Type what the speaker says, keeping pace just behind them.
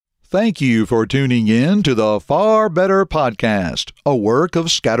Thank you for tuning in to the Far Better Podcast, a work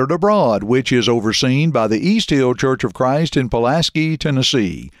of Scattered Abroad, which is overseen by the East Hill Church of Christ in Pulaski,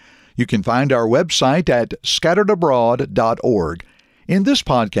 Tennessee. You can find our website at scatteredabroad.org. In this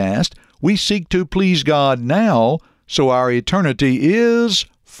podcast, we seek to please God now, so our eternity is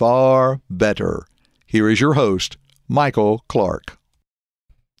far better. Here is your host, Michael Clark.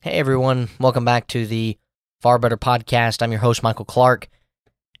 Hey everyone, welcome back to the Far Better Podcast. I'm your host, Michael Clark,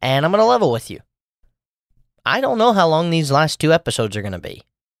 and I'm going to level with you. I don't know how long these last two episodes are going to be.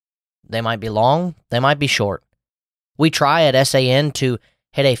 They might be long, they might be short. We try at SAN to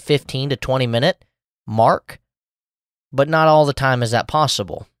hit a 15 to 20 minute mark, but not all the time is that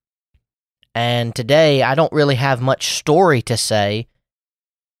possible. And today, I don't really have much story to say,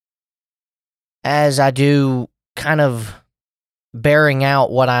 as I do kind of bearing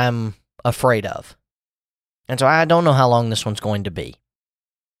out what I'm afraid of. And so I don't know how long this one's going to be.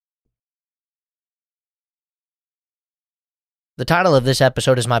 The title of this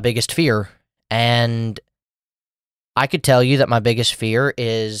episode is My Biggest Fear, and I could tell you that my biggest fear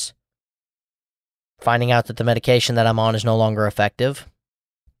is finding out that the medication that I'm on is no longer effective.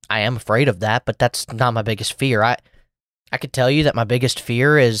 I am afraid of that, but that's not my biggest fear. I could tell you that my biggest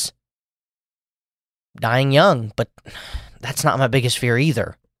fear is dying young, but that's not my biggest fear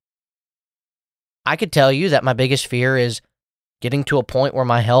either. I could tell you that my biggest fear is getting to a point where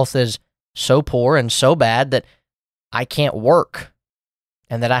my health is so poor and so bad that I can't work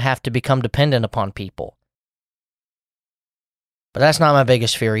and that I have to become dependent upon people. But that's not my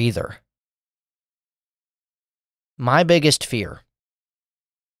biggest fear either. My biggest fear,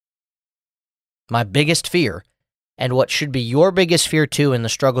 and what should be your biggest fear too in the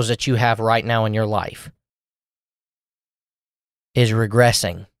struggles that you have right now in your life, is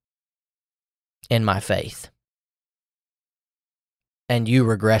regressing in my faith. And you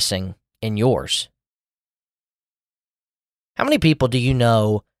regressing in yours. How many people do you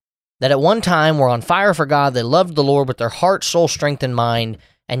know that at one time were on fire for God, they loved the Lord with their heart, soul, strength, and mind,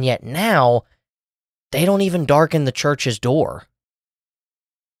 and yet now they don't even darken the church's door?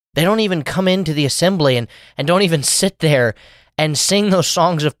 They don't even come into the assembly and don't even sit there and sing those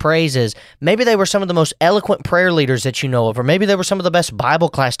songs of praises. Maybe they were some of the most eloquent prayer leaders that you know of, or maybe they were some of the best Bible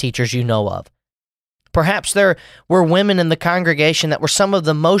class teachers you know of. Perhaps there were women in the congregation that were some of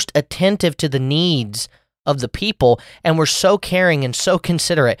the most attentive to the needs of the people and were so caring and so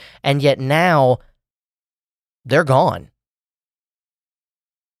considerate, and yet now they're gone.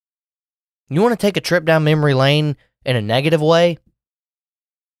 You want to take a trip down memory lane in a negative way?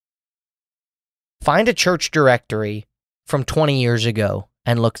 Find a church directory from 20 years ago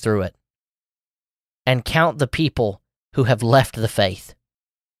and look through it. And count the people who have left the faith.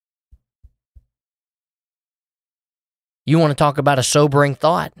 You want to talk about a sobering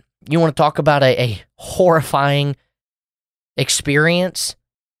thought? You want to talk about a horrifying experience?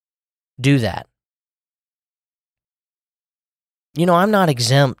 Do that. You know, I'm not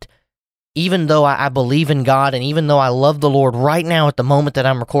exempt. Even though I believe in God and even though I love the Lord right now at the moment that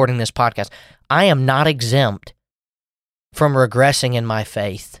I'm recording this podcast, I am not exempt from regressing in my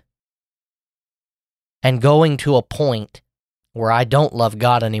faith and going to a point where I don't love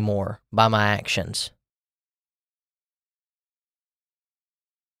God anymore by my actions.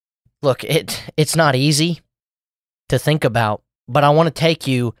 Look, it's not easy to think about, but I want to take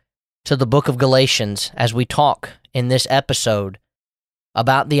you to the book of Galatians as we talk in this episode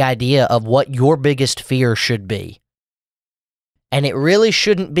about the idea of what your biggest fear should be. And it really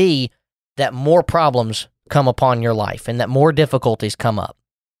shouldn't be that more problems come upon your life and that more difficulties come up.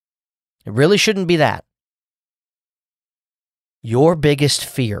 It really shouldn't be that. Your biggest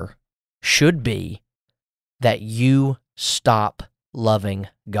fear should be that you stop loving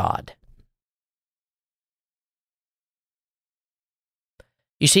God.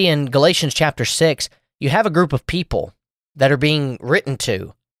 You see, in Galatians chapter 6, you have a group of people that are being written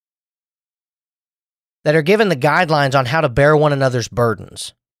to, that are given the guidelines on how to bear one another's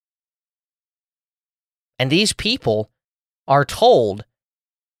burdens. And these people are told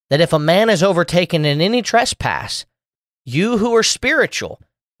that if a man is overtaken in any trespass, you who are spiritual,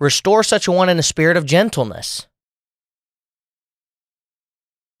 restore such a one in a spirit of gentleness,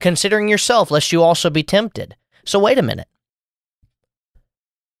 considering yourself, lest you also be tempted. So wait a minute.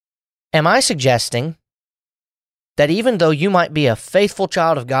 Am I suggesting that even though you might be a faithful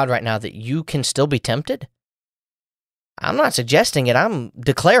child of God right now, that you can still be tempted? I'm not suggesting it. I'm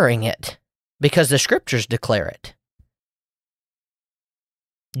declaring it because the scriptures declare it.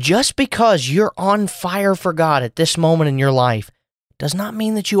 Just because you're on fire for God at this moment in your life does not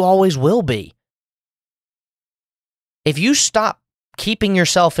mean that you always will be. If you stop keeping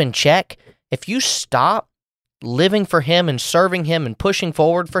yourself in check, if you stop living for Him and serving Him and pushing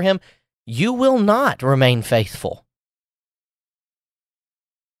forward for Him, you will not remain faithful.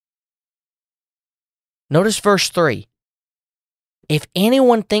 Notice verse 3. If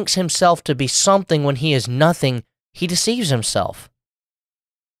anyone thinks himself to be something when he is nothing, he deceives himself.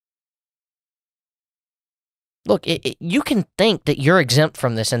 Look, you can think that you're exempt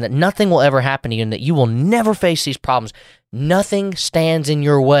from this and that nothing will ever happen to you and that you will never face these problems. Nothing stands in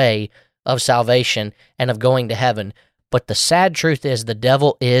your way of salvation and of going to heaven. But the sad truth is the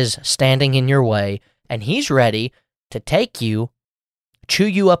devil is standing in your way, and he's ready to take you, chew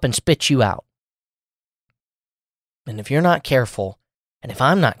you up, and spit you out. And if you're not careful, and if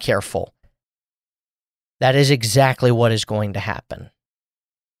I'm not careful, that is exactly what is going to happen.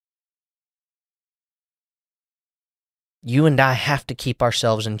 You and I have to keep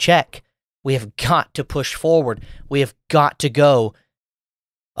ourselves in check. We have got to push forward. We have got to go.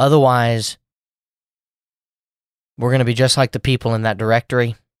 Otherwise, we're going to be just like the people in that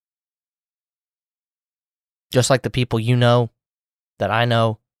directory. Just like the people you know, that I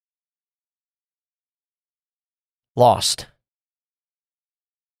know. Lost.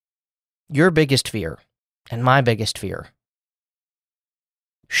 Your biggest fear, and my biggest fear,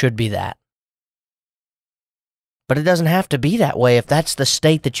 should be that. But it doesn't have to be that way if that's the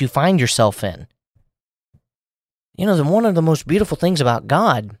state that you find yourself in. You know, one of the most beautiful things about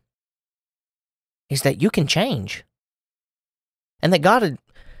God is that you can change. And that God is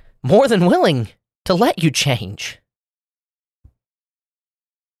more than willing to let you change.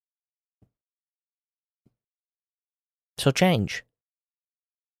 So change.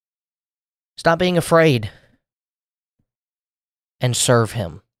 Stop being afraid and serve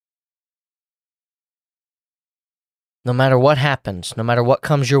Him. No matter what happens, no matter what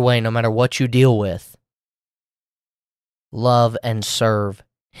comes your way, no matter what you deal with, love and serve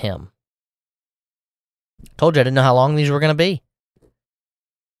Him. Told you I didn't know how long these were going to be.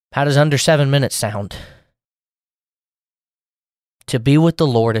 How does under 7 minutes sound? To be with the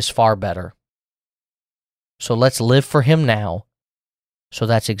Lord is far better. So let's live for Him now. So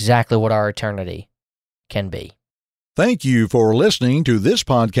that's exactly what our eternity can be. Thank you for listening to this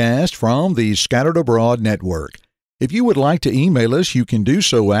podcast from the Scattered Abroad Network. If you would like to email us, you can do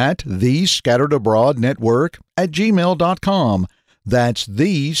so at thescatteredabroadnetwork@gmail.com. That's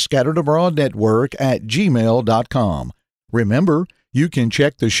thescatteredabroadnetwork@gmail.com. Remember, you can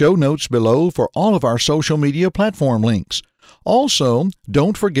check the show notes below for all of our social media platform links. Also,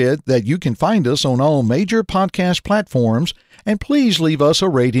 don't forget that you can find us on all major podcast platforms, and please leave us a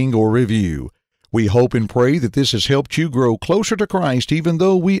rating or review. We hope and pray that this has helped you grow closer to Christ even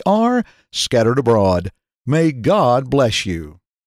though we are scattered abroad. May God bless you.